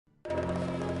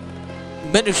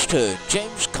Minister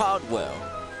James Caldwell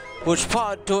was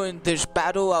part during this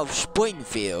Battle of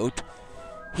Springfield.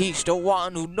 He's the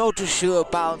one who noticed you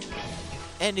about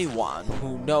anyone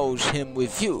who knows him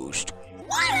refused.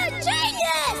 What a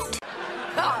genius!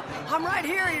 I'm right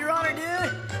here, Your Honor,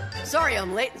 dude. Sorry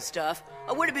I'm late and stuff.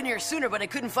 I would have been here sooner, but I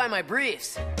couldn't find my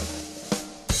briefs.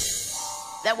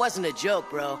 That wasn't a joke,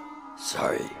 bro.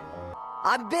 Sorry.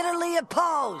 I'm bitterly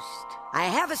opposed. I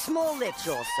have a small lips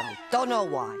also. Don't know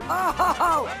why.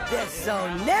 Oh, they're so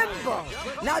nimble.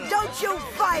 Now don't you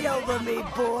fight over me,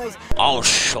 boys. I'll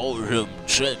show him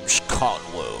James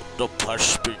Caldwell, the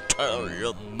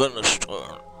Presbyterian minister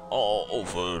all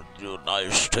over the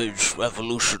United States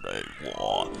Revolutionary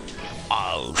War.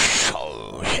 I'll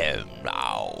show him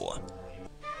now.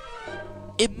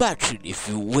 Imagine, if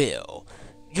you will,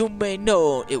 you may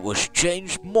know it was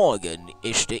James Morgan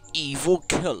is the evil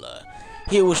killer.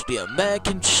 He was the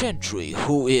American sentry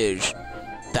who is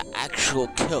the actual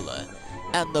killer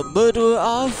and the murderer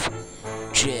of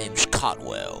James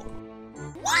Caldwell.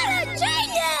 What a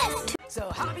genius! So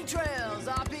happy trails,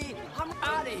 Oppie. I'm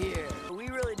out of here. We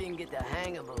really didn't get the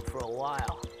hang of them for a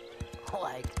while.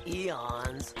 Like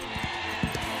eons.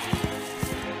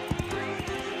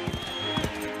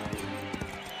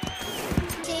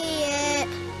 See it,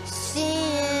 see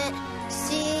it,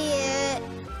 see it.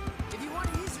 If you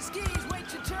want to use the skis,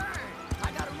 wait your turn.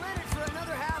 I got them rented for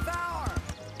another half hour.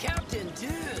 Captain,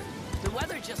 dude, the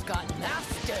weather just got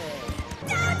nasty.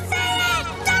 Don't say it!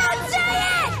 Don't say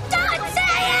it! Don't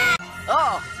say it!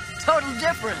 Oh, total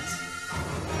difference.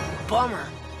 Bummer.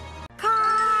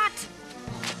 Cut!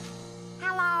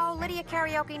 Hello, Lydia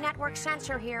Karaoke Network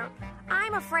Censor here.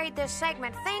 I'm afraid this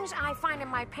segment, Things I Find in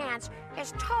My Pants,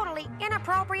 is totally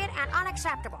inappropriate and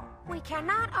unacceptable. We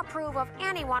cannot approve of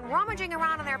anyone rummaging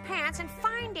around in their pants and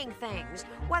finding things,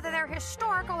 whether they're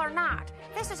historical or not.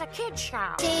 This is a kid's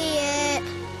show. See it,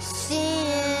 see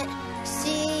it,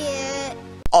 see it.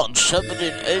 On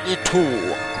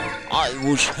 1782, I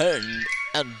was hanged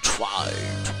and tried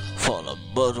for the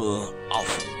murder of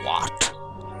what?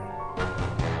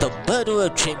 The murder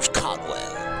of James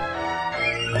Caldwell.